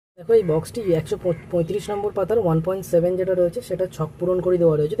দেখো এই বক্সটি 135 নম্বর পাতার 1.7 যেটা রয়েছে সেটা ছক পূরণ করে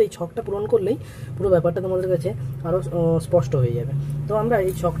দেওয়া রয়েছে। তো এই ছকটা পূরণ করলেই পুরো ব্যাপারটা তোমাদের কাছে আরও স্পষ্ট হয়ে যাবে। তো আমরা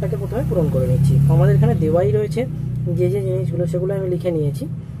এই ছকটাকে প্রথমে পূরণ করে নিচ্ছি। আমাদের এখানে দেওয়াই রয়েছে যে যে জিনিসগুলো, সেগুলো আমি লিখে নিয়েছি,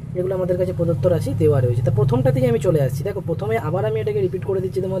 যেগুলো আমাদের কাছে প্রদত্ত রাশি দেওয়া রয়েছে। তো প্রথমটা থেকে আমি চলে আসছি। দেখো প্রথমে আবার আমি এটাকে রিপিট করে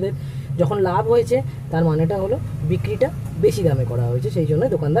দিচ্ছি তোমাদের। যখন লাভ হয়েছে তার মানেটা হলো বিক্রিটা বেশি দামে করা হয়েছে, সেই জন্য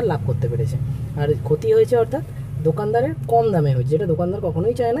দোকানদার লাভ করতে পেরেছে। আর ক্ষতি হয়েছে অর্থাৎ দোকানদারের কম দামে হয়েছে, যেটা দোকানদার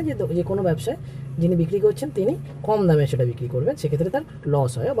কখনোই চায় না যে কোনো ব্যবসায় যিনি বিক্রি করছেন তিনি কম দামে সেটা বিক্রি করবেন, সেক্ষেত্রে তার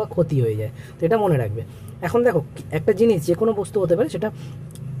লস হয় বা ক্ষতি হয়ে যায়। তো এটা মনে রাখবে। এখন দেখো একটা জিনিস যে কোনো বস্তু হতে পারে, সেটা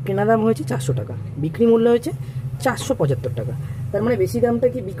কেনা দাম হয়েছে 400 টাকা, বিক্রি মূল্য হয়েছে 475 টাকা। তার মানে বেশি দামটা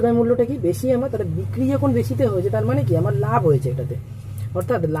কি, বিক্রয় মূল্যটা কি বেশি আমার, তাহলে বিক্রি যখন বেশিতে হয়েছে তার মানে কি আমার লাভ হয়েছে এটাতে।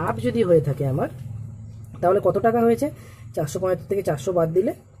 অর্থাৎ লাভ যদি হয়ে থাকে আমার, তাহলে কত টাকা হয়েছে, 475 থেকে 400 বাদ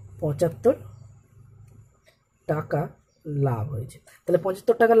দিলে 75 টাকা লাভ হয়েছে। তাহলে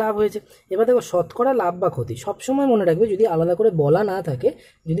 75 টাকা লাভ হয়েছে। এবার দেখো শতকরা লাভ বা ক্ষতি সবসময় মনে রাখবে, যদি আলাদা করে বলা না থাকে,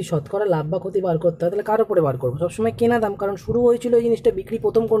 যদি শতকরা লাভ বা ক্ষতি বার করতে হয় তাহলে কার উপরে বার করবো, সবসময় কেনা দাম। কারণ শুরু হয়েছিল এই জিনিসটা বিক্রি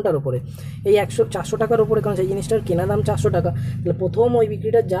প্রথম কোনটার উপরে, এই 400 টাকার উপরে, কারণ সেই জিনিসটার কেনা দাম 400 টাকা। তাহলে প্রথম ওই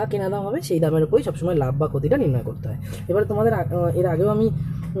বিক্রিটার যা কেনা দাম হবে সেই দামের উপরেই সবসময় লাভ বা ক্ষতিটা নির্ণয় করতে হয়। এবার তোমাদের এর আগেও আমি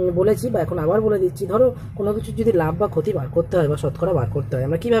বলেছি বা এখন আবার বলে দিচ্ছি, ধরো কোনো কিছু যদি লাভ বা ক্ষতি বার করতে হয় বা শতকরা বার করতে হয়,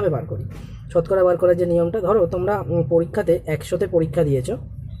 আমরা কীভাবে বার করি? শতকরা বার করার যে নিয়মটা, ধরো তোমরা পরীক্ষাতে 100তে পরীক্ষা দিয়েছো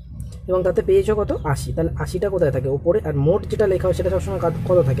এবং তাতে পেয়েছো কত, 80। তাহলে 80টা কোথায় থাকে, ওপরে। আর মোট যেটা লেখা হয় সেটা সবসময়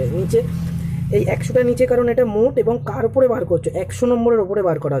কত থাকে, নিচে। এই 100টা নিচে, কারণ এটা মোট এবং কার উপরে বার করছো, 100 নম্বরের ওপরে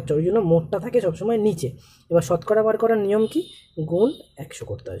বার করা হচ্ছে, ওই জন্য মোটটা থাকে সবসময় নিচে। এবার শতকরা বার করার নিয়ম কি, গুণ 100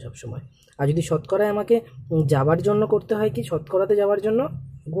 করতে হয় সবসময়। আর যদি শতকরায় আমাকে যাওয়ার জন্য করতে হয় কি, শতকরাতে যাওয়ার জন্য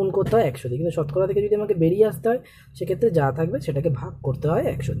গুণ করতে হয় 100 দিয়ে। কিন্তু শতকরা থেকে যদি আমাকে বেরিয়ে আসতে হয়, সেক্ষেত্রে যা থাকবে সেটাকে ভাগ করতে হয়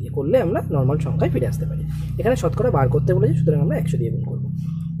 100 দিয়ে, করলে আমরা নর্মাল সংখ্যায় ফিরে আসতে পারি। এখানে শতকরা বার করতে বলেছি, সুতরাং আমরা 100 দিয়ে গুণ করবো।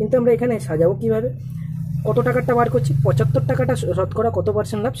 কিন্তু আমরা এখানে সাজাবো কীভাবে, কত টাকারটা বার করছি, 75 টাকাটা শতকরা কত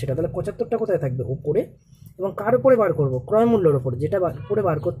পার্সেন্ট লাভ সেটা, তাহলে 75টা কোথায় থাকবে, উপরে। এবং কার উপরে বার করবো, ক্রয় মূল্যের উপরে, যেটা উপরে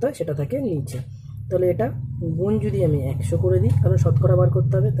বার করতে হয় সেটা থাকে নিচে। তাহলে এটা গুণ যদি আমি 100 করে দিই, কারণ শতকরা বার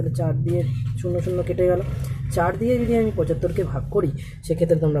করতে হবে, তাহলে 4 দিয়ে 0 0 কেটে গেল। 4 দিয়ে যদি আমি 75কে ভাগ করি,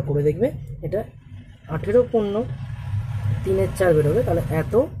 সেক্ষেত্রে তোমরা করে দেখবে এটা 18 পূর্ণ 3/4 বেরোবে। তাহলে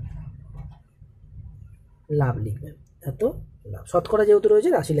এত লাভ লিখবে, এত লাভ। শতকরা যেহেতু রয়েছে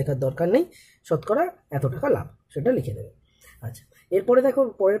রাশি লেখার দরকার নেই, শতকরা এত টাকা লাভ সেটা লিখে দেবে। আচ্ছা, এরপরে দেখো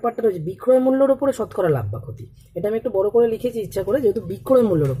পরের পার্টটা রয়েছে বিক্রয় মূল্যের উপরে শতকরা লাভ বা ক্ষতি। এটা আমি একটু বড় করে লিখেছি ইচ্ছা করে, যেহেতু বিক্রয়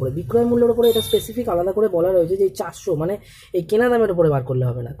মূল্যের উপরে, বিক্রয় মূল্যের উপরে এটা স্পেসিফিক আলাদা করে বলা রয়েছে যে 400 মানে এই কেনা দামের উপরে বার করলে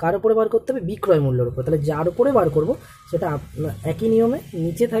হবে না, কার উপরে বার করতে হবে, বিক্রয় মূল্যের উপরে। তাহলে যার উপরে বার করবো সেটা একই নিয়মে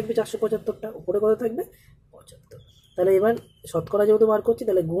নিচে থাকবে 475টা, উপরে কত থাকবে 75। তাহলে এবার শতকরা যেহেতু বার করছি,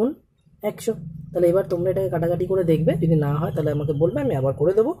 তাহলে গুণ 100। তাহলে এবার তোমরা এটাকে কাটাকাটি করে দেখবে, যদি না হয় তাহলে আমাকে বলবে, আমি আবার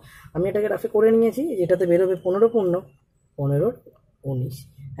করে দেবো। আমি এটাকে রাফে করে নিয়েছি, যেটাতে বেরোবে 15 পূর্ণ 15 19,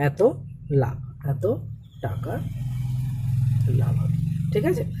 এত লাভ, এত টাকা লাভ হবে। ঠিক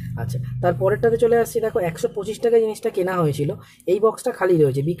আছে। আচ্ছা, তারপরেরটাতে চলে আসছি। দেখো 125 টাকায় জিনিসটা কেনা হয়েছিল, এই বক্সটা খালি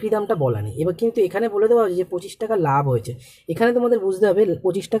রয়েছে, বিক্রি দামটা বলা নেই। এবার কিন্তু এখানে বলে দেওয়া হয়েছে যে 25 টাকা লাভ হয়েছে। এখানে তোমাদের বুঝতে হবে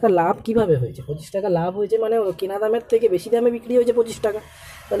 25 টাকা লাভ কিভাবে হয়েছে। 25 টাকা লাভ হয়েছে মানে কেনা দামের থেকে বেশি দামে বিক্রি হয়েছে 25 টাকা।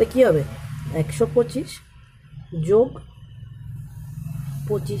 তাহলে কী হবে, 125 যোগ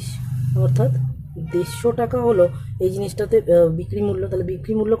 25, অর্থাৎ 150 টাকা হলো এই জিনিসটাতে বিক্রি মূল্য। তাহলে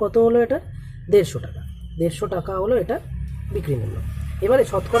বিক্রি মূল্য কত হলো, এটা 150 টাকা। 150 টাকা হলো এটা বিক্রি মূল্য। এবারে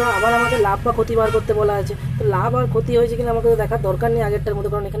শতকরা আবার আমাকে লাভ বা ক্ষতি বার করতে বলা আছে। তো লাভ আর ক্ষতি হয়েছে কিনা আমাকে দেখার দরকার নেই আগেরটার মতো,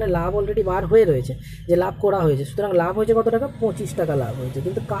 কারণ এখানে লাভ অলরেডি বার হয়ে রয়েছে, যে লাভ করা হয়েছে। সুতরাং লাভ হয়েছে কত টাকা, 25 টাকা লাভ হয়েছে।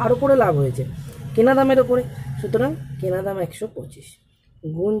 কিন্তু কার উপরে লাভ হয়েছে, কেনা দামের উপরে। সুতরাং কেনা দাম 125,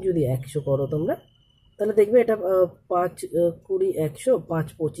 গুণ যদি 100 করো তোমরা, তাহলে দেখবে এটা 5 20 100, 5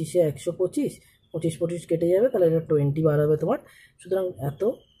 25 125, 25 25 কেটে যাবে, তাহলে এটা 20 বার হবে তোমার। সুতরাং এত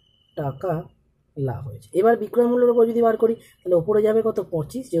টাকা লাভ হয়েছে। এবার বিক্রয় মূল্যের উপর যদি বার করি, তাহলে ওপরে যাবে কত,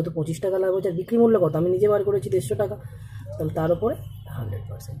 25, যেহেতু 25 টাকা লাভ হয়েছে। আর বিক্রি মূল্য কত, আমি নিজে বার করেছি 150 টাকা, তাহলে তার উপরে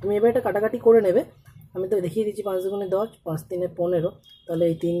 100%। তুমি এবার এটা কাটাকাটি করে নেবে, আমি তো দেখিয়ে দিচ্ছি। 5 দুগুণে 10, 5 3 15, তাহলে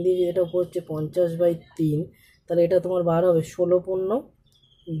এই 3 দিয়ে এটা উপর হচ্ছে 50/3, তাহলে এটা তোমার বার হবে 16 পূর্ণ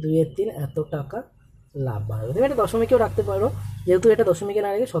 2/3, এত টাকা লাভ বার হবে। তুমি এটা দশমিকেও রাখতে পারো, যেহেতু এটা দশমিকে না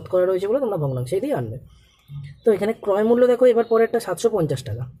রেখে শতকরা রয়েছে বলে তোমরা ভগ্নাংশে দিয়ে আনবে। তো এখানে ক্রয় মূল্য দেখো, এবার পরে একটা 750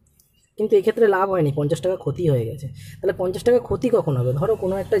 টাকা কিন্তু এক্ষেত্রে লাভ হয়নি, 50 টাকা ক্ষতি হয়ে গেছে। তাহলে 50 টাকা ক্ষতি কখন হবে? ধরো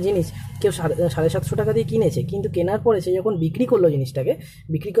কোনো একটা জিনিস কেউ 750 টাকা দিয়ে কিনেছে, কিন্তু কেনার পরে সে যখন বিক্রি করলো জিনিসটাকে,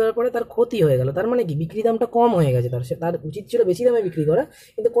 বিক্রি করার পরে তার ক্ষতি হয়ে গেল। তার মানে কি, বিক্রি দামটা কম হয়ে গেছে, তার উচিত ছিল বেশি দামে বিক্রি করা,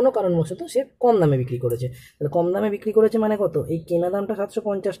 কিন্তু কোনো কারণবশত সে কম দামে বিক্রি করেছে। তাহলে কম দামে বিক্রি করেছে মানে কত, এই কেনা দামটা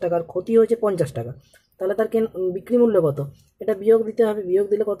 750 টাকার, ক্ষতি হয়েছে 50 টাকা, তাহলে তার বিক্রি মূল্য কত, এটা বিয়োগ দিতে হবে। বিয়োগ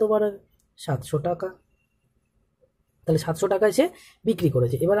দিলে কত বার হবে, 700 টাকা। তাহলে 700 টাকায় সে বিক্রি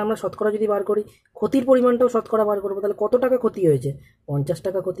করেছে। এবার আমরা শতকরা যদি বার করি, ক্ষতির পরিমাণটাও শতকরা বার করবো। তাহলে কত টাকা ক্ষতি হয়েছে, 50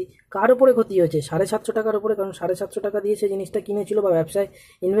 টাকা ক্ষতি। কার উপরে ক্ষতি হয়েছে, 750 টাকার উপরে, কারণ 750 টাকা দিয়ে সে জিনিসটা কিনেছিল বা ব্যবসায়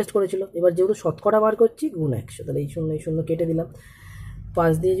ইনভেস্ট করেছিল। এবার যেহেতু শতকরা বার করছি, গুণ 100, তাহলে এই শূন্য কেটে দিলাম।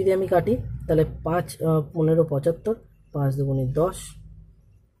 5 দিয়ে যদি আমি কাটি, তাহলে 5 15 75, 5 দুগুণে 10,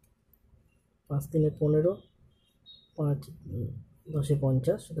 5 3 15, 5 10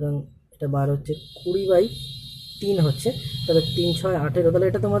 50, সুতরাং এটা বার হচ্ছে 20/3 হচ্ছে। তাহলে 3 6 18, তাহলে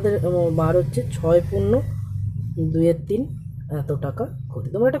এটা তোমাদের বার হচ্ছে 6 পূর্ণ 2/3 এত টাকা ক্ষতি।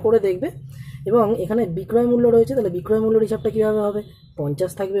 তোমরা এটা করে দেখবে। এবং এখানে বিক্রয় মূল্য রয়েছে, তাহলে বিক্রয় মূল্যের হিসাবটা কীভাবে হবে,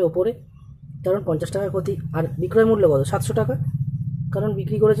 50 থাকবে ওপরে, কারণ 50 টাকা ক্ষতি, আর বিক্রয় মূল্য কত, 700 টাকা, কারণ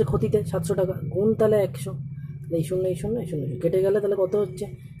বিক্রি করেছে ক্ষতিতে 700 টাকা, গুণ তাহলে 100, তাহলে এই শূন্য কেটে গেলে তাহলে কত হচ্ছে,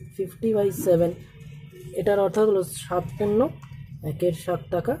 50/7। এটার অর্থাৎ হলো 7 পূর্ণ 1/7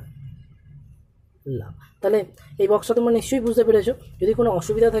 টাকা লাভ। তাহলে এই বক্সটা তোমরা নিশ্চয়ই বুঝতে পেরেছো। যদি কোনো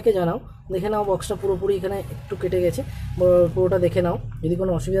অসুবিধা থাকে জানাও, দেখে নাও বক্সটা পুরোপুরি এখানে একটু কেটে গেছে, পুরোটা দেখে নাও। যদি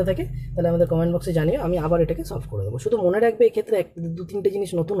কোনো অসুবিধা থাকে তাহলে আমাদের কমেন্ট বক্সে জানিও, আমি আবার এটাকে সলভ করে দেবো। শুধু মনে রাখবে এক্ষেত্রে 2-3টে জিনিস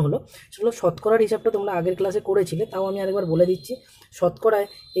নতুন হলো, সেগুলো শতকরার হিসাবটা তোমরা আগের ক্লাসে করেছিলে, তাও আমি আরেকবার বলে দিচ্ছি। শতকরায়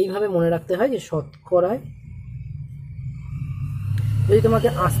এইভাবে মনে রাখতে হয় যে শতকরায় যদি তোমাকে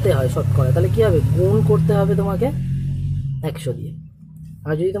আসতে হয় শতকরা, তাহলে কী হবে, গুণ করতে হবে তোমাকে 100 দিয়ে।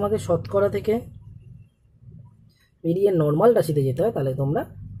 আর যদি তোমাকে শতকরা থেকে বেরিয়ে নর্মাল রাশিতে যেতে হয়, তাহলে তোমরা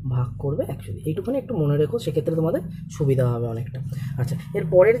ভাগ করবে 100 দিয়ে। এইটুকুনি একটু মনে রেখো, সেক্ষেত্রে তোমাদের সুবিধা হবে অনেকটা। আচ্ছা, এর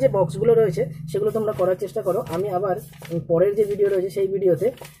পরের যে বক্সগুলো রয়েছে সেগুলো তোমরা করার চেষ্টা করো। আমি আবার পরের যে ভিডিও রয়েছে সেই ভিডিওতে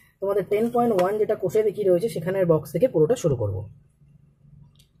তোমাদের 10.1 যেটা কোষে দেখি রয়েছে সেখানের বক্স থেকে পুরোটা শুরু করব।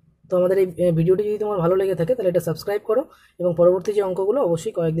 তো আমাদের এই ভিডিওটি যদি তোমার ভালো লেগে থাকে তাহলে এটা সাবস্ক্রাইব করো, এবং পরবর্তী যে অঙ্কগুলো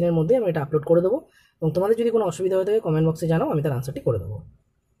অবশ্যই কয়েকদিনের মধ্যে আমি এটা আপলোড করে দেবো। এবং তোমাদের যদি কোনো অসুবিধা হয়ে থাকে কমেন্ট বক্সে জানাও, আমি তার আনসারটি করে দেবো।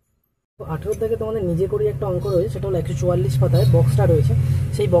 তো 18 থেকে তোমাদের নিজে করি একটা অঙ্ক রয়েছে, সেটা হলো 144 পাতায় বক্সটা রয়েছে,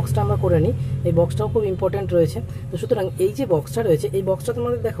 সেই বক্সটা আমরা করে নিই। এই বক্সটাও খুব ইম্পর্ট্যান্ট রয়েছে। তো সুতরাং এই যে বক্সটা রয়েছে, এই বক্সটা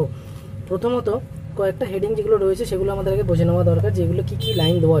তোমাদের দেখো, প্রথমত কয়েকটা হেডিং যেগুলো রয়েছে সেগুলো আমাদের আগে বুঝে নেওয়া দরকার, যেগুলো কী কী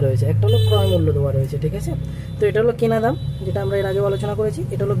লাইন দেওয়া রয়েছে। একটা হলো ক্রয় মূল্য দেওয়া রয়েছে, ঠিক আছে। তো এটা হলো কেনা দাম, যেটা আমরা এর আগেও আলোচনা করেছি।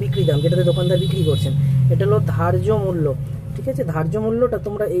 এটা হলো বিক্রি দাম, যেটাতে দোকানদার বিক্রি করছেন। এটা হলো ধার্য মূল্য, ঠিক আছে। ধার্য মূল্যটা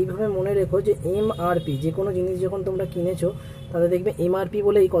তোমরা এইভাবে মনে রেখো যে MRP, যে কোনো জিনিস যখন তোমরা কিনেছো তাহলে দেখবে MRP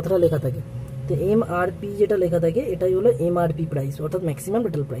বলে এই কথাটা লেখা থাকে। তো MRP যেটা লেখা থাকে এটাই হলো MRP প্রাইস, অর্থাৎ ম্যাক্সিমাম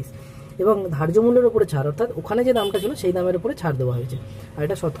রিটেল প্রাইস। এবং ধার্য মূল্যের উপরে ছাড়, অর্থাৎ ওখানে যে দামটা ছিল সেই দামের উপরে ছাড় দেওয়া হয়েছে। আর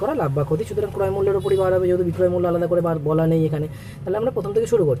এটা শতকরা লাভ বা ক্ষতি, সুতরাং ক্রয় মূল্যের উপরই বার হবে, যেহেতু বিক্রয় মূল্য আলাদা করে বলা নেই এখানে। তাহলে আমরা প্রথম থেকে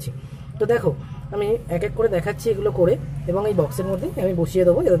শুরু করছি। তো দেখো, আমি এক এক করে দেখাচ্ছি এগুলো করে, এবং এই বক্সের মধ্যে আমি বসিয়ে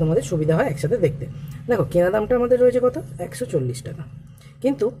দেবো যাতে তোমাদের সুবিধা হয় একসাথে দেখতে। দেখো, কেনা দামটা আমাদের রয়েছে কত, 140 টাকা।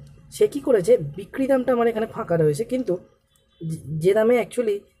 কিন্তু সে কী করেছে, বিক্রি দামটা আমার এখানে ফাঁকা রয়েছে, কিন্তু যে দামে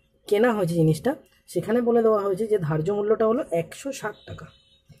অ্যাকচুয়ালি কেনা হয়েছে জিনিসটা সেখানে বলে দেওয়া হয়েছে যে ধার্য মূল্যটা হলো 160 টাকা।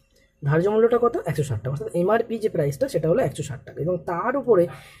 ধার্য মূল্যটা কত, 160 টাকা, অর্থাৎ MRP যে প্রাইসটা সেটা হলো 160 টাকা, এবং তার উপরে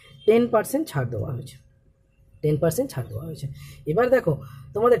 10% ছাড় দেওয়া হয়েছে। 10% ছাড় দেওয়া হয়েছে। এবার দেখো,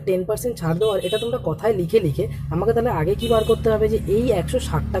 তোমাদের 10% ছাড় দেওয়ার এটা তোমরা কথায় লিখে লিখে আমাকে তাহলে আগে কী বার করতে হবে, যে এই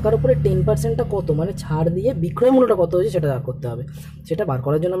 160 টাকার উপরে 10%টা কত, মানে ছাড় দিয়ে বিক্রয় মূল্যটা কত হয়েছে সেটা বার করতে হবে। সেটা বার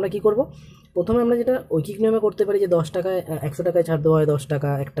করার জন্য আমরা কী করব, প্রথমে আমরা যেটা ঐকিক নিয়মে করতে পারি, যে 10 টাকায় 100 টাকায় ছাড় দেওয়া হয় 10 টাকা,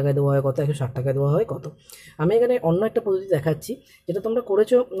 1 টাকায় দেওয়া হয় কত, 160 টাকায় দেওয়া হয় কত। আমি এখানে অন্য একটা পদ্ধতি দেখাচ্ছি, যেটা তোমরা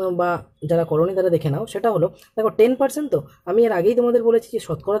করেছো বা যারা করোনি তারা দেখে নাও। সেটা হলো, দেখো 10%, তো আমি এর আগেই তোমাদের বলেছি যে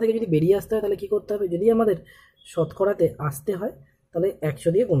শতকরা থেকে যদি বেরিয়ে আসতে হয় তাহলে কী করতে হবে, যদি আমাদের শতকরাতে আসতে হয় তাহলে 100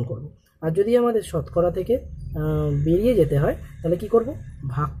 দিয়ে গুণ করব, আর যদি আমাদের শতকরা থেকে বেরিয়ে যেতে হয় তাহলে কি করব,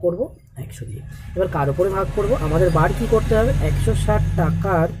 ভাগ করব 100 দিয়ে। এবার কার উপরে ভাগ করব, আমাদের বার কি করতে হবে, 160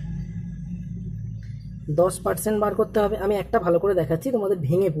 টাকার 10% বার করতে হবে। আমি একটা ভালো করে দেখাচ্ছি তোমাদের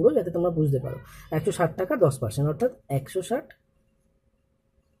ভেঙে পুরো, যাতে তোমরা বুঝতে পারো। 160 টাকার 10%, অর্থাৎ 160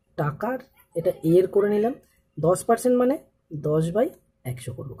 টাকার, এটা এর করে নিলাম, 10% মানে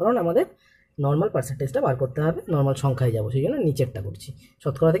 10/100 করবো, কারণ আমাদের নর্মাল পার্সেন্টেজটা বার করতে হবে, নর্মাল সংখ্যায় যাবো, সেই জন্য নিচেরটা করছি।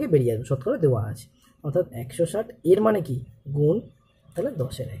 শতকরা থেকে বেরিয়ে আসবে, শতকরা দেওয়া আছে, অর্থাৎ 160 এর মানে কি, গুণ, তাহলে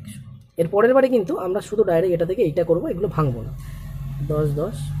 10-এর 100। এর পরের বারে কিন্তু আমরা শুধু ডাইরেক্ট এটা থেকে এইটা করবো, এগুলো ভাঙবো না।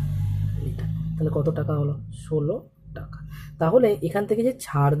 10 এটা, তাহলে কত টাকা হলো, 16 টাকা। তাহলে এখান থেকে যে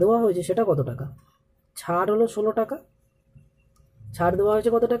ছাড় দেওয়া হয়েছে সেটা কত টাকা, ছাড় হলো 16 টাকা, ছাড় দেওয়া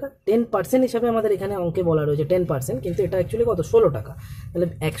হয়েছে কত টাকা, 10% হিসাবে আমাদের এখানে অঙ্কে বলা রয়েছে 10%, কিন্তু এটা অ্যাকচুয়ালি কত, 16 টাকা। তাহলে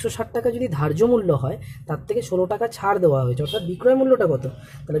 160 টাকা যদি ধার্য মূল্য হয়, তার থেকে 16 টাকা ছাড় দেওয়া হয়েছে, অর্থাৎ বিক্রয় মূল্যটা কত,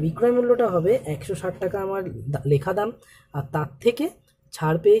 তাহলে বিক্রয় মূল্যটা হবে 160 টাকা আমার লেখা দাম, আর তার থেকে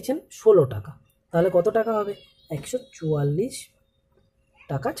ছাড় পেয়েছেন 16 টাকা, তাহলে কত টাকা হবে, 144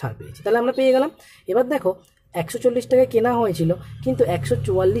 টাকা ছাড় পেয়েছি। তাহলে আমরা পেয়ে গেলাম। এবার দেখো 140 টাকায় কেনা হয়েছিল, কিন্তু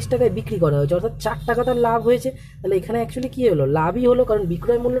 144 টাকায় বিক্রি করা হয়েছে, অর্থাৎ 4 টাকা তার লাভ হয়েছে। তাহলে এখানে অ্যাকচুয়ালি কী হলো, লাভই হলো, কারণ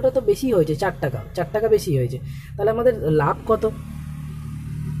বিক্রয় মূল্যটা তো বেশি হয়েছে, 4 টাকা বেশি হয়েছে। তাহলে আমাদের লাভ কত,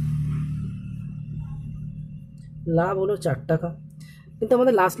 লাভ হলো 4 টাকা। কিন্তু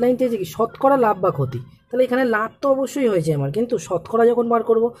আমাদের লাস্ট লাইন চেয়েছে কি, শতকরা লাভ বা ক্ষতি। তাহলে এখানে লাভ তো অবশ্যই হয়েছে আমার, কিন্তু শতকরা যখন বার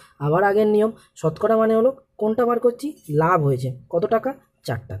করব, আবার আগের নিয়ম, শতকরা মানে হলো কোনটা বার করছি, লাভ হয়েছে কত টাকা,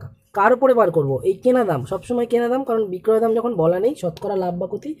 4 টাকা। কার উপরে বার করব, এই কেনা দাম, সবসময় কেনা দাম, কারণ বিক্রয় দাম যখন বলা নেই, শতকরা লাভ বা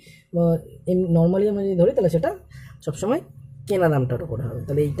ক্ষতি নর্মালি আমরা যদি ধরি, তাহলে সেটা সবসময় কেনা দামটার উপরে হবে।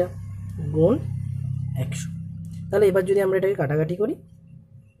 তাহলে এইটা গুণ 100। তাহলে এবার যদি আমরা এটাকে কাটাকাটি করি,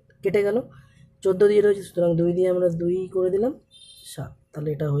 কেটে গেল, 14 দিয়ে রয়েছে, সুতরাং 2 দিয়ে আমরা 2 করে দিলাম 7, তাহলে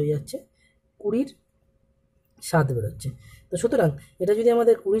এটা হয়ে যাচ্ছে 20-র 7 বেরোচ্ছে। তো সুতরাং এটা যদি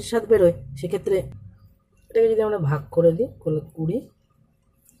আমাদের 20-র 7 বেরোয়, সেক্ষেত্রে এটাকে যদি আমরা ভাগ করে দিই, তাহলে 20,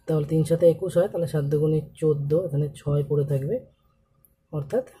 তাহলে 3 সাথে 21 হয়, তাহলে 7 দুগুণে 14, এখানে 6 পড়ে থাকবে,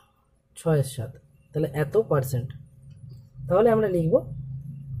 অর্থাৎ 6-এর 7, তাহলে এত %। তাহলে আমরা লিখব,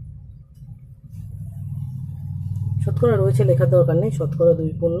 শতকরা রয়েছে লেখার দরকার নেই, শতকরা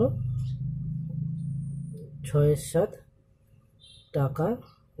 2.6-এর 7 টাকা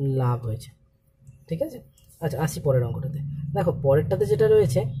লাভ হয়েছে। ঠিক আছে, আচ্ছা আসি পরের অঙ্কটাতে। দেখো পরেরটাতে যেটা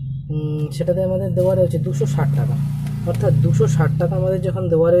রয়েছে, সেটাতে আমাদের দেওয়া রয়েছে 260 টাকা, অর্থাৎ 260 টাকা আমাদের যখন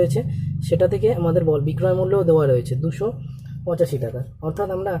দেওয়া রয়েছে, সেটা থেকে আমাদের বিক্রয় মূল্যও দেওয়া রয়েছে 285 টাকা, অর্থাৎ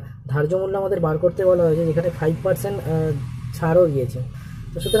আমরা ধার্য মূল্য আমাদের বার করতে বলা হয়েছে, যেখানে 5% ছাড়ও গিয়েছে।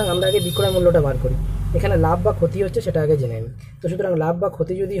 তো সুতরাং আমরা আগে বিক্রয় মূল্যটা বার করি, এখানে লাভ বা ক্ষতি হচ্ছে সেটা আগে জেনে নিই। তো সুতরাং লাভ বা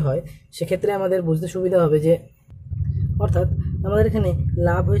ক্ষতি যদি হয়, সেক্ষেত্রে আমাদের বুঝতে সুবিধা হবে যে, অর্থাৎ আমাদের এখানে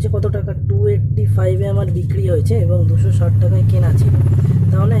লাভ হয়েছে কত টাকা, 285-এ আমার বিক্রি হয়েছে এবং 260 টাকায় কেনা ছিল।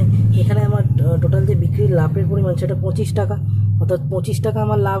 তাহলে এখানে আমার টোটাল যে বিক্রির লাভের পরিমাণ, সেটা 25 টাকা, অর্থাৎ 25 টাকা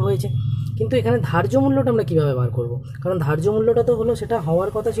আমার লাভ হয়েছে। কিন্তু এখানে ধার্য মূল্যটা আমরা কীভাবে বার করব, কারণ ধার্য মূল্যটা তো হলো, সেটা হওয়ার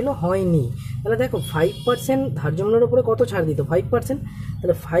কথা ছিল, হয়নি। তাহলে দেখো 5% ধার্য মূল্যের উপরে কত ছাড় দিত, 5%,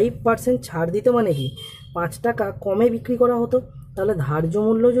 তাহলে 5% ছাড় দিত মানে কি, 5 টাকা কমে বিক্রি করা হতো। তাহলে ধার্য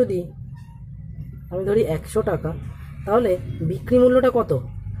মূল্য যদি আমি ধরি 100 টাকা, তাহলে বিক্রি মূল্যটা কত,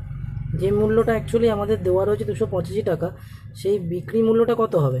 যে মূল্যটা অ্যাকচুয়ালি আমাদের দেওয়া রয়েছে 285 টাকা, সেই বিক্রি মূল্যটা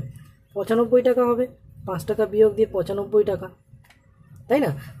কত হবে, 95 টাকা হবে, 5 টাকা বিয়োগ দিয়ে 95 টাকা, তাই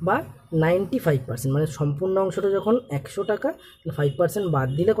না, বা 95%, মানে সম্পূর্ণ অংশটা যখন 100 টাকা, 5% বাদ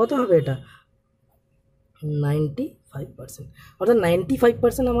দিলে কত হবে, এটা 95%, অর্থাৎ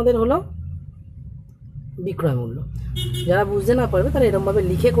 95% আমাদের হলো বিক্রয় মূল্য। যারা বুঝতে না পারবে তারা এরকমভাবে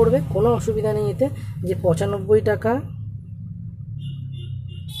লিখে করবে, কোনো অসুবিধা নেই এতে, যে 95 টাকা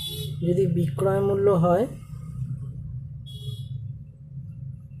যদি বিক্রয় মূল্য হয়,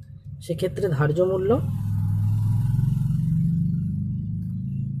 সেক্ষেত্রে ধার্য মূল্য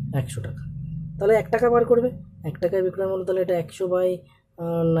 100 টাকা। তাহলে 1 টাকা বার করবে, 1 টাকায় বিক্রয় মূল্য, তাহলে এটা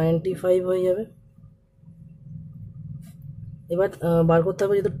 100/95 হয়ে যাবে। এবার বার করতে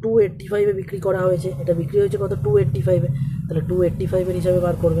হবে, যেহেতু 285-এ বিক্রি করা হয়েছে, এটা বিক্রি হয়েছে কত, 285-এ, তাহলে 285-এর হিসাবে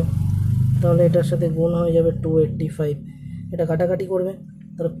বার করবে। তাহলে এটার সাথে গুণ হয়ে যাবে 285, এটা কাটাকাটি করবে,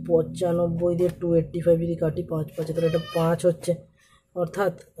 তাহলে 95 দিয়ে 285 যদি কাটি, 5 তাহলে এটা 5 হচ্ছে,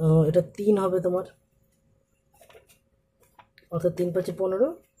 অর্থাৎ এটা 3 হবে তোমার, অর্থাৎ 3 × 5 = 15,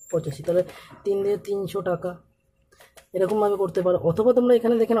 85, তাহলে 3 দিয়ে 300 টাকা। এরকমভাবে করতে পারো, অথবা তোমরা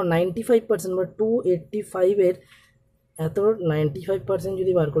এখানে দেখে নাও 95% বা 285-এর এত 95%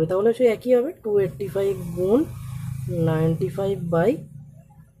 যদি বার করি, তাহলে সেই একই হবে, 285 গুণ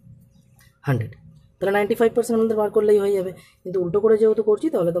 95/100, তাহলে 95% আমাদের বার করলেই হয়ে যাবে। কিন্তু উল্টো করে যেহেতু করছি,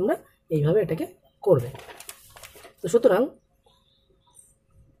 তাহলে তোমরা এইভাবে এটাকে করবে। তো সুতরাং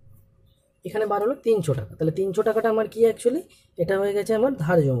এখানে বার হলো 300 টাকা, তাহলে 300 টাকাটা আমার কি, অ্যাকচুয়ালি এটা হয়ে গেছে আমার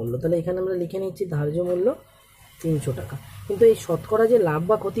ধার্য মূল্য। তাহলে এখানে আমরা লিখে নিচ্ছি ধার্য মূল্য 300 টাকা। কিন্তু এই শতকরা যে লাভ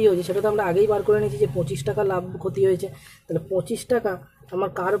বা ক্ষতি হয়েছে, সেটা তো আমরা আগেই বার করে নিয়েছি যে 25 টাকা লাভ ক্ষতি হয়েছে। তাহলে 25 টাকা আমার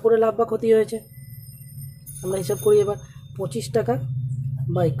কার উপরে লাভ বা ক্ষতি হয়েছে, আমরা হিসাব করি এবার, 25 টাকা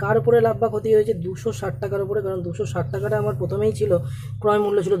বাই কার উপরে লাভ বা ক্ষতি হয়েছে, 260 টাকার উপরে, কারণ 260 টাকাটা আমার প্রথমেই ছিল, ক্রয়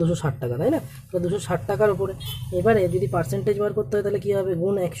মূল্য ছিল 260 টাকা, তাই না, তো 260 টাকার উপরে। এবারে যদি পার্সেন্টেজ বার করতে হয়, তাহলে কী হবে,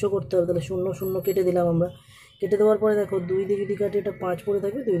 গুণ 100 করতে হবে, তাহলে 0 0 কেটে দিলাম আমরা। কেটে দেওয়ার পরে দেখো 2 দিয়ে যদি কাটি, এটা 5 পড়ে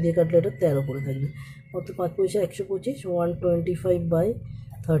থাকবে, 2 দিয়ে কাটলে এটা 13 পড়ে থাকবে, অর্থাৎ 5 পয়সা 125,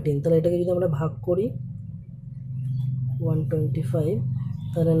 125/13। তাহলে এটাকে যদি আমরা ভাগ করি, 125,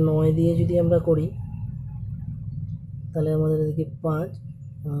 তাহলে 9 দিয়ে যদি আমরা করি তাহলে আমাদের এদিকে 5,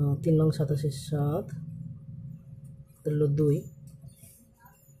 3 নং 27 7, তাহলে 2,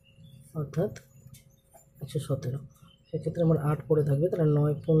 অর্থাৎ 117। সেক্ষেত্রে আমার 8 পড়ে থাকবে, তাহলে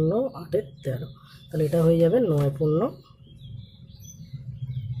 9 পূর্ণ 8 13, তাহলে এটা হয়ে যাবে 9 পূর্ণ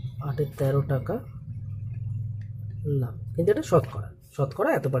 8 13 টাকা লাভ। কিন্তু এটা শতকরা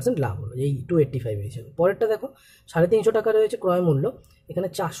এত পার্সেন্ট লাভ হলো এই 285 হিসেবে। পরেরটা দেখো 350 টাকা রয়েছে ক্রয় মূল্য, এখানে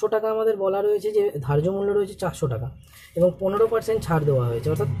 400 টাকা আমাদের বলা রয়েছে যে ধার্য মূল্য রয়েছে 400 টাকা এবং 15% ছাড় দেওয়া হয়েছে,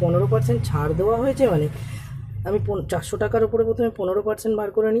 অর্থাৎ 15% ছাড় দেওয়া হয়েছে মানে আমি 400 টাকার উপরে প্রথমে 15% বার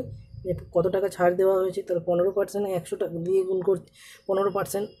করে নিই যে কত টাকা ছাড় দেওয়া হয়েছে। তাহলে 15% 100 টাকা দিয়ে গুণ করছি,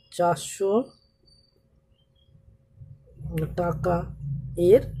 15% 400 টাকা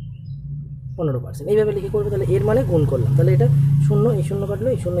এর 15%, এইভাবে লিখে করবে। তাহলে এর মানে গুণ করলাম, তাহলে এটা 0, এই 0 কাটলো,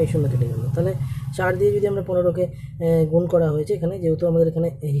 এই 0 এই 0 কেটে গেল, তাহলে 4 দিয়ে যদি আমরা 15কে গুণ করা হয়েছে এখানে, যেহেতু আমাদের এখানে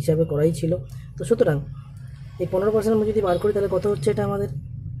হিসাবে করাই ছিল, তো সুতরাং এই 15% আমরা যদি বার করি তাহলে কত হচ্ছে এটা আমাদের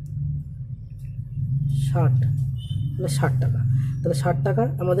 60, তাহলে 60 টাকা। তাহলে 60 টাকা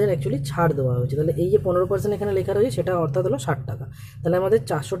আমাদের অ্যাকচুয়ালি ছাড় দেওয়া হয়েছে, তাহলে এই যে 15% এখানে লেখা রয়েছে সেটা অর্থাৎ হলো 60 টাকা। তাহলে আমাদের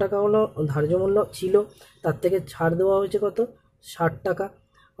 400 টাকা হলো ধার্য মূল্য ছিল, তার থেকে ছাড় দেওয়া হয়েছে কত 60 টাকা,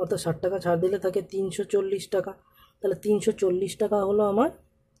 অর্থাৎ 60 টাকা ছাড় দিলে থাকে 340 টাকা। তাহলে 340 টাকা হলো আমার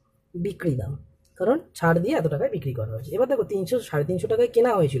বিক্রি দাম, কারণ ছাড় দিয়ে এত টাকায় বিক্রি করা হয়েছে। এবার দেখো 300-350 টাকায়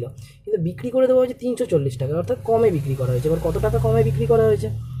কেনা হয়েছিল, কিন্তু বিক্রি করে দেওয়া হয়েছে 340 টাকা, অর্থাৎ কমে বিক্রি করা হয়েছে। এবার কত টাকা কমে বিক্রি করা হয়েছে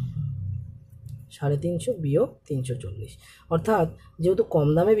 350 বিয়োগ 340, অর্থাৎ যেহেতু কম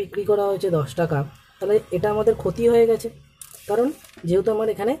দামে বিক্রি করা হয়েছে 10 টাকা, তাহলে এটা আমাদের ক্ষতি হয়ে গেছে, কারণ যেহেতু আমার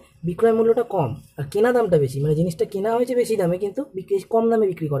এখানে বিক্রয় মূল্যটা কম আর কেনা দামটা বেশি, মানে জিনিসটা কেনা হয়েছে বেশি দামে কিন্তু কম দামে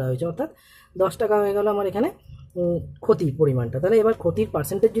বিক্রি করা হয়েছে, অর্থাৎ 10 টাকা হয়ে গেল আমার এখানে ক্ষতির পরিমাণটা। তাহলে এবার ক্ষতির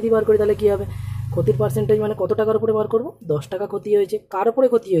পার্সেন্টেজ যদি বার করি তাহলে কী হবে, ক্ষতির পার্সেন্টেজ মানে কত টাকার উপরে বার করব, 10 টাকা ক্ষতি হয়েছে। কার উপরে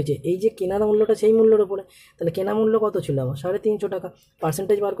ক্ষতি হয়েছে, এই যে কেনা মূল্যটা সেই মূল্যের উপরে। তাহলে কেনা মূল্য কত ছিল আমার 350 টাকা,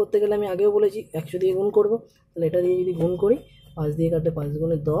 পার্সেন্টেজ বার করতে গেলে আমি আগেও বলেছি 100 দিয়ে গুণ করব, তাহলে এটা দিয়ে যদি গুণ করি 5 দিয়ে কাটে 5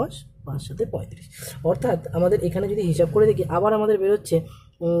 গুণে 10, 5 সাথে 35, অর্থাৎ আমাদের এখানে যদি হিসাব করে দেখি আবার আমাদের বেরোচ্ছে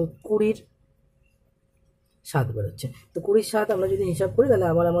 20-7 বেরোচ্ছে। তো 20-7 আমরা যদি হিসাব করি তাহলে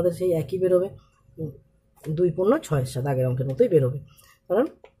আবার আমাদের সেই একই বেরোবে, 2 পূর্ণ 6-7 আগের অঙ্কের মতোই বেরোবে, কারণ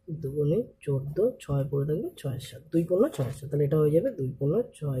 2 গুণে 14, 6 পড়ে থাকবে 6-7, 2 পূর্ণ 6-7, তাহলে এটা হয়ে যাবে 2 পূর্ণ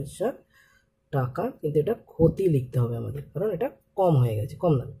 6-7 টাকা। কিন্তু এটা ক্ষতি লিখতে হবে আমাদের, কারণ এটা কম হয়ে গেছে,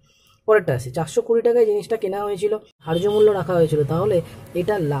 কম দামে। পরেরটা আছে 420 টাকায় জিনিসটা কেনা হয়েছিল, ধার্য মূল্য রাখা হয়েছিল, তাহলে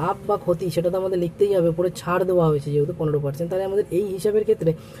এটা লাভ বা ক্ষতি সেটা তো আমাদের লিখতেই হবে, পরে ছাড় দেওয়া হয়েছে যেহেতু 15%। তাহলে আমাদের এই হিসাবের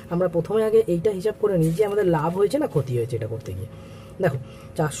ক্ষেত্রে আমরা প্রথমে আগে এইটা হিসাব করে নিই যে আমাদের লাভ হয়েছে না ক্ষতি হয়েছে। এটা করতে গিয়ে দেখো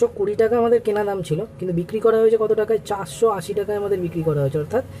 420 টাকা আমাদের কেনা দাম ছিল, কিন্তু বিক্রি করা হয়েছে কত টাকায়, 480 টাকায় আমাদের বিক্রি করা হয়েছে,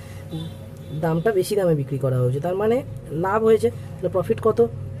 অর্থাৎ দামটা বেশি দামে বিক্রি করা হয়েছে, তার মানে লাভ হয়েছে। তাহলে প্রফিট কত,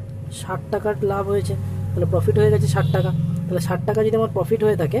 60 টাকার লাভ হয়েছে, তাহলে প্রফিট হয়ে গেছে 60 টাকা। তাহলে 60 টাকা যদি আমার প্রফিট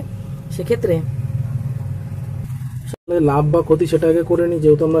হয়ে থাকে সেক্ষেত্রে লাভ বা ক্ষতি সেটা আগে করে নিই,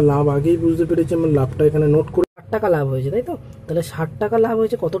 যেহেতু আমরা লাভ আগেই বুঝতে পেরেছি, আমরা লাভটা এখানে নোট করে 60 টাকা লাভ হয়েছে, তাই তো। তাহলে 60 টাকা লাভ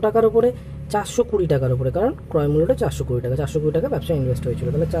হয়েছে কত টাকার উপরে, 420 টাকার উপরে, কারণ ক্রয় মূল্যটা 420 টাকা, 420 টাকা ব্যবসা ইনভেস্ট হয়েছিল,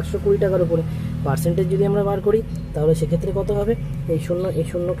 তাহলে 420 টাকার উপরে। পার্সেন্টেজ যদি আমরা বার করি তাহলে সেক্ষেত্রে কত হবে, এই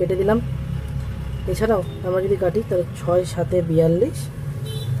শূন্য কেটে দিলাম। এছাড়াও আমরা যদি কাটি তাহলে 6-7 42,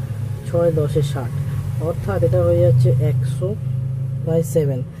 6-10 60, অর্থাৎ এটা হয়ে যাচ্ছে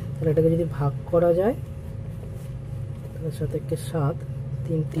 100/7। তাহলে এটাকে যদি ভাগ করা যায় তাহলে 7 × 7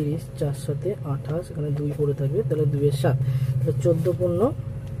 3 30, 4 7 28, এখানে 2 পড়ে থাকবে, তাহলে 2-7, তাহলে 14 পূর্ণ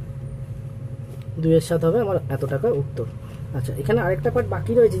 2-7 হবে আমার এত টাকার উত্তর। আচ্ছা, এখানে আরেকটা পার্ট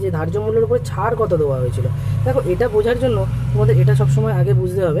বাকি রয়েছে যে ধার্য মূল্যের উপরে ছাড় কত দেওয়া হয়েছিল। দেখো এটা বোঝার জন্য তোমাদের এটা সবসময় আগে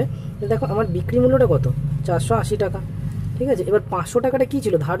বুঝতে হবে যে দেখো আমার বিক্রি মূল্যটা কত, 480 টাকা, ঠিক আছে। এবার 500 টাকাটা কী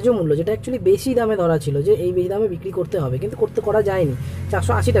ছিল, ধার্য মূল্য, যেটা অ্যাকচুয়ালি বেশি দামে ধরা ছিল যে এই বেশি দামে বিক্রি করতে হবে, কিন্তু করা যায়নি,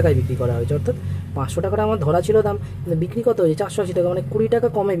 480 টাকায় বিক্রি করা হয়েছে, অর্থাৎ 500 টাকাটা আমার ধরা ছিল দাম, কিন্তু বিক্রি কত হয়েছে 480 টাকা, মানে 20 টাকা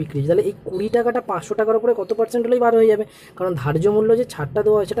কমে বিক্রি। তাহলে এই 20 টাকাটা 500 টাকার উপরে কত পার্সেন্ট হলেই বার হয়ে যাবে, কারণ ধার্য মূল্য যে ছাড়টা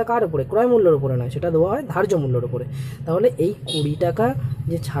দেওয়া হয় সেটা কার উপরে, ক্রয় মূল্যের উপরে নয়, সেটা দেওয়া হয় ধার্য মূল্যের উপরে। তাহলে এই 20 টাকা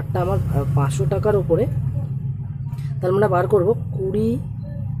যে ছাড়টা আমার 500 টাকার উপরে, তাহলে আমরা বার করব 20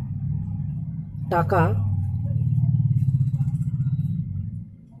 টাকা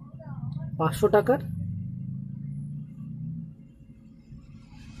 500 টাকার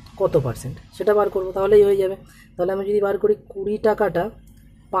কত পার্সেন্ট সেটা বার করবো, তাহলেই হয়ে যাবে। তাহলে আমি যদি বার করি 20 টাকাটা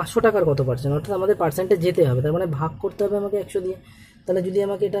 500 টাকার কত পার্সেন্ট, অর্থাৎ আমাদের পার্সেন্টেজ যেতে হবে, তার মানে ভাগ করতে হবে আমাকে 100 দিয়ে। তাহলে যদি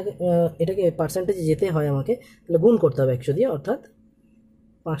আমাকে এটাকে পার্সেন্টেজে যেতে হয় আমাকে, তাহলে গুণ করতে হবে 100 দিয়ে, অর্থাৎ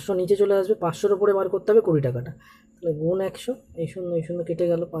 500 নিচে চলে আসবে, 500-র উপরে বার করতে হবে 20 টাকাটা, তাহলে গুণ 100, এই শূন্য কেটে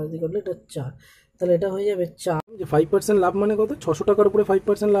গেল, 5 দিয়ে কাটলে এটা 4, তাহলে এটা হয়ে যাবে 4। যে 5% লাভ মানে কত, 600 টাকার উপরে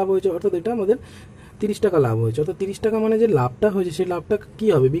 5% লাভ হয়েছে, অর্থাৎ এটা আমাদের 30 টাকা লাভ হয়েছে। অর্থাৎ 30 টাকা মানে যে লাভটা হয়েছে সেই লাভটা কী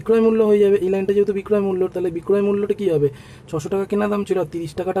হবে, বিক্রয় মূল্য হয়ে যাবে। এই লাইনটা যেহেতু বিক্রয় মূল্য, তাহলে বিক্রয় মূল্যটা কী হবে, 600 টাকা কেনা দাম ছিল,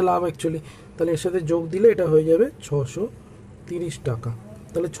 30 টাকাটা লাভ অ্যাকচুয়ালি, তাহলে এর সাথে যোগ দিলে এটা হয়ে যাবে 630 টাকা।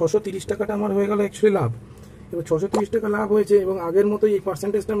 তাহলে 630 টাকাটা আমার হয়ে গেল অ্যাকচুয়ালি লাভ। এবার 630 টাকা লাভ হয়েছে এবং আগের মতোই এই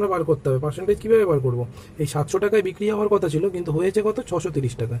পার্সেন্টেজটা আমরা বার করতে হবে। পার্সেন্টেজ কীভাবে বার করবো, এই 700 টাকায় বিক্রি হওয়ার কথা ছিল কিন্তু হয়েছে কত,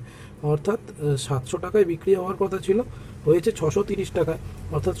 630 টাকায়। অর্থাৎ 700 টাকায় বিক্রি হওয়ার কথা ছিল, হয়েছে 630 টাকায়,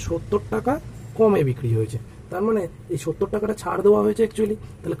 অর্থাৎ 70 টাকা কমে বিক্রি হয়েছে। তার মানে এই 70 টাকাটা ছাড় দেওয়া হয়েছে অ্যাকচুয়ালি।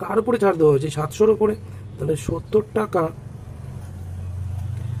 তাহলে কার উপরে ছাড় দেওয়া হয়েছে, 700-র উপরে। তাহলে 70 টাকা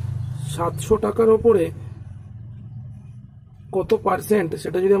 700 টাকার ওপরে কত পার্সেন্ট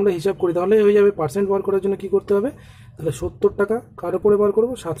সেটা যদি আমরা হিসাব করি তাহলে হয়ে যাবে। পার্সেন্ট বার করার জন্য কি করতে হবে, তাহলে 70 টাকা কার উপরে বার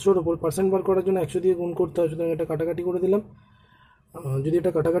করবো, 700-র উপর। পার্সেন্ট বার করার জন্য 100 দিয়ে গুণ করতে হবে, সুতরাং এটা কাটাকাটি করে দিলাম। যদি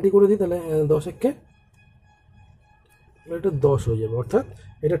এটা কাটাকাটি করে দিই তাহলে 10 একে এটা 10 হয়ে যাবে, অর্থাৎ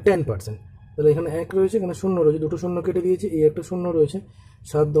এটা 10%। তাহলে এখানে 1 রয়েছে, এখানে 0 রয়েছে, দুটো 0 কেটে দিয়েছি, এই একটা 0 রয়েছে,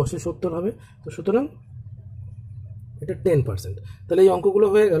 7 10-এ 70 হবে, তো সুতরাং এটা 10%। তাহলে এই অঙ্কগুলো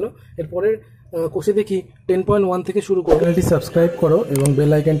হয়ে গেল। এরপরে কোষে দেখি 10.1 থেকে শুরু করো। চ্যানেলটি সাবস্ক্রাইব করো এবং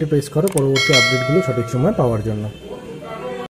বেল আইকনটি প্রেস করো পরবর্তী আপডেটগুলো সঠিক সময় পাওয়ার জন্য।